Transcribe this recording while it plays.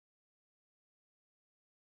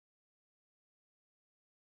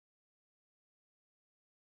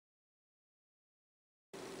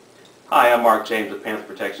Hi, I'm Mark James with Panther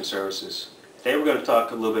Protection Services. Today we're going to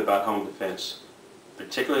talk a little bit about home defense.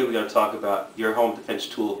 Particularly we're going to talk about your home defense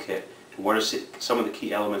toolkit and what are some of the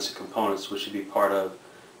key elements and components which should be part of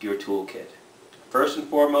your toolkit. First and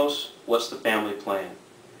foremost, what's the family plan?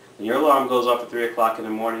 When your alarm goes off at 3 o'clock in the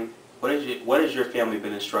morning, what has your family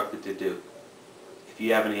been instructed to do? If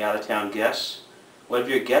you have any out-of-town guests, what have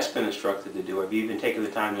your guests been instructed to do? Have you even taken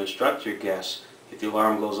the time to instruct your guests if the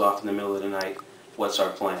alarm goes off in the middle of the night, what's our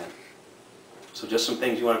plan? So just some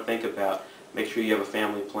things you want to think about. Make sure you have a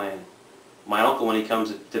family plan. My uncle, when he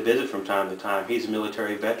comes to visit from time to time, he's a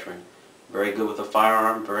military veteran. Very good with a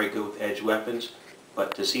firearm, very good with edge weapons.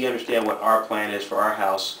 But does he understand what our plan is for our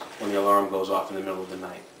house when the alarm goes off in the middle of the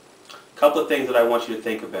night? A couple of things that I want you to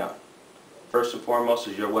think about. First and foremost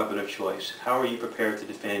is your weapon of choice. How are you prepared to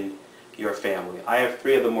defend your family? I have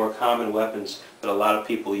 3 of the more common weapons that a lot of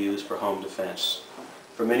people use for home defense.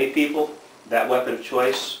 For many people, that weapon of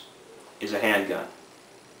choice is a handgun.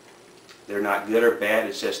 They're not good or bad,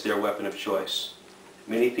 it's just their weapon of choice.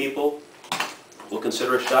 Many people will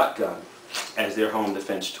consider a shotgun as their home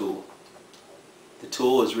defense tool. The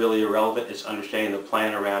tool is really irrelevant, it's understanding the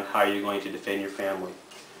plan around how you're going to defend your family.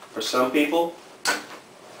 For some people,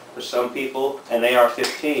 an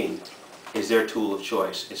AR-15 is their tool of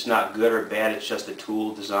choice. It's not good or bad, it's just a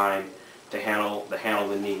tool designed to handle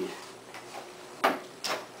the need.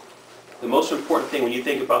 The most important thing when you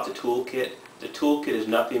think about the toolkit is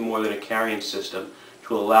nothing more than a carrying system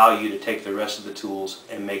to allow you to take the rest of the tools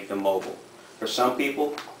and make them mobile. For some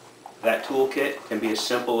people, that toolkit can be as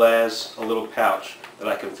simple as a little pouch that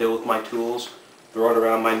I can fill with my tools, throw it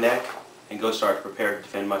around my neck, and go start to prepare to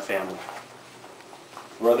defend my family.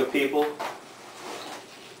 For other people,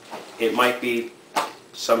 it might be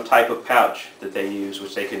some type of pouch that they use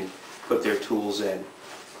which they can put their tools in.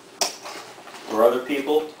 For other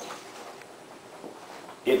people,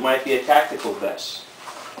 it might be a tactical vest.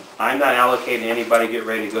 I'm not allocating anybody to get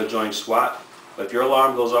ready to go join SWAT, but if your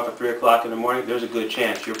alarm goes off at 3 o'clock in the morning, there's a good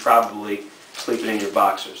chance you're probably sleeping in your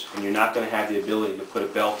boxers, and you're not going to have the ability to put a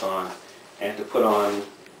belt on and to put on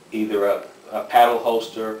either a paddle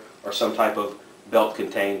holster or some type of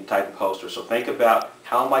belt-contained type of holster. So think about,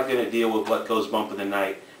 how am I going to deal with what goes bump in the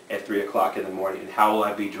night at 3 o'clock in the morning, and how will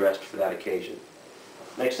I be dressed for that occasion?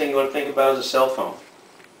 Next thing you want to think about is a cell phone.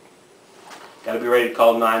 Got to be ready to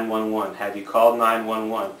call 911. Have you called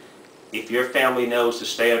 911? If your family knows to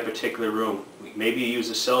stay in a particular room, maybe you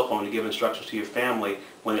use a cell phone to give instructions to your family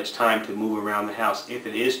when it's time to move around the house, if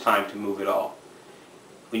it is time to move at all.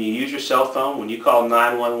 When you use your cell phone, when you call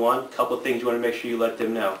 911, a couple of things you want to make sure you let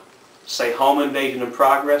them know. Say home invasion in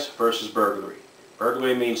progress versus burglary.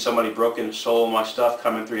 Burglary means somebody broke in and stole my stuff,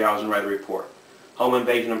 come in 3 hours and write a report. Home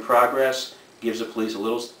invasion in progress gives the police a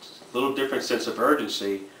little different sense of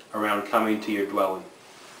urgency around coming to your dwelling.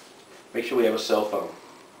 Make sure we have a cell phone.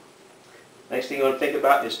 Next thing you want to think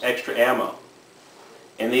about is extra ammo.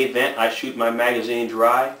 In the event I shoot my magazine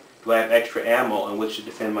dry, do I have extra ammo in which to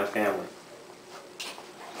defend my family?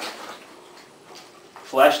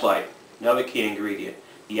 Flashlight, another key ingredient.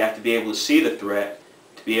 You have to be able to see the threat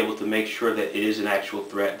to be able to make sure that it is an actual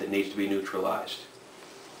threat that needs to be neutralized.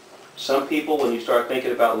 Some people, when you start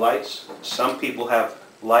thinking about lights, some people have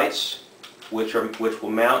lights which will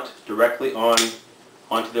mount directly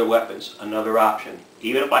onto their weapons. Another option.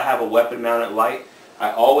 Even if I have a weapon mounted light,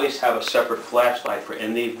 I always have a separate flashlight for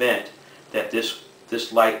in the event that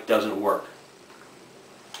this light doesn't work.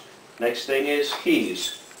 Next thing is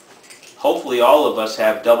keys. Hopefully all of us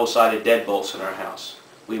have double-sided deadbolts in our house.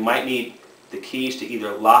 We might need the keys to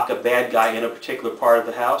either lock a bad guy in a particular part of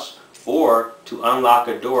the house or to unlock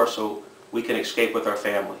a door so we can escape with our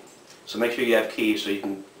family. So make sure you have keys so you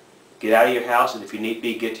can get out of your house, and if you need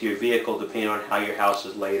be, get to your vehicle depending on how your house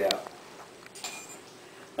is laid out.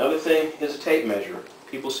 Another thing is a tape measure.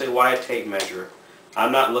 People say, why a tape measure?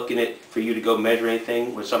 I'm not looking for you to go measure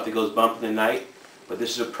anything when something goes bump in the night, but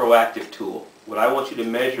this is a proactive tool. What I want you to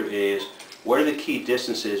measure is, what are the key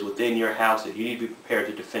distances within your house that you need to be prepared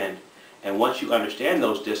to defend? And once you understand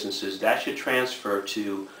those distances, that should transfer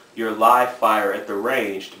to your live fire at the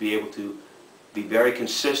range to be able to be very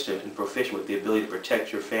consistent and proficient with the ability to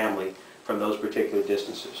protect your family from those particular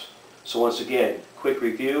distances. So once again, quick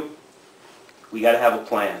review, we got to have a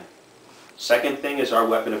plan. Second thing is our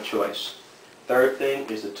weapon of choice. Third thing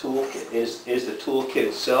is the toolkit, is the toolkit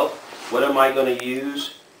itself. What am I going to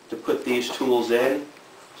use to put these tools in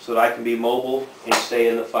so that I can be mobile and stay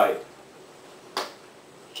in the fight?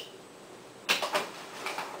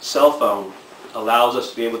 Cell phone allows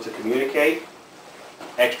us to be able to communicate.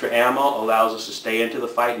 Extra ammo allows us to stay into the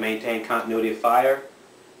fight, maintain continuity of fire.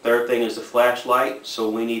 Third thing is the flashlight, so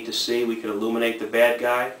we need to see, we can illuminate the bad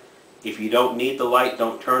guy. If you don't need the light,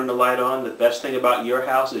 don't turn the light on. The best thing about your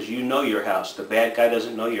house is you know your house. The bad guy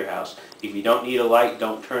doesn't know your house. If you don't need a light,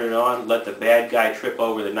 don't turn it on. Let the bad guy trip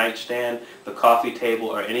over the nightstand, the coffee table,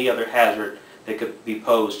 or any other hazard that could be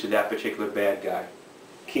posed to that particular bad guy.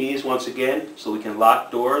 Keys, once again, so we can lock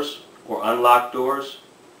doors or unlock doors.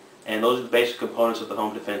 And those are the basic components of the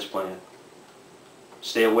home defense plan.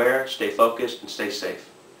 Stay aware, stay focused, and stay safe.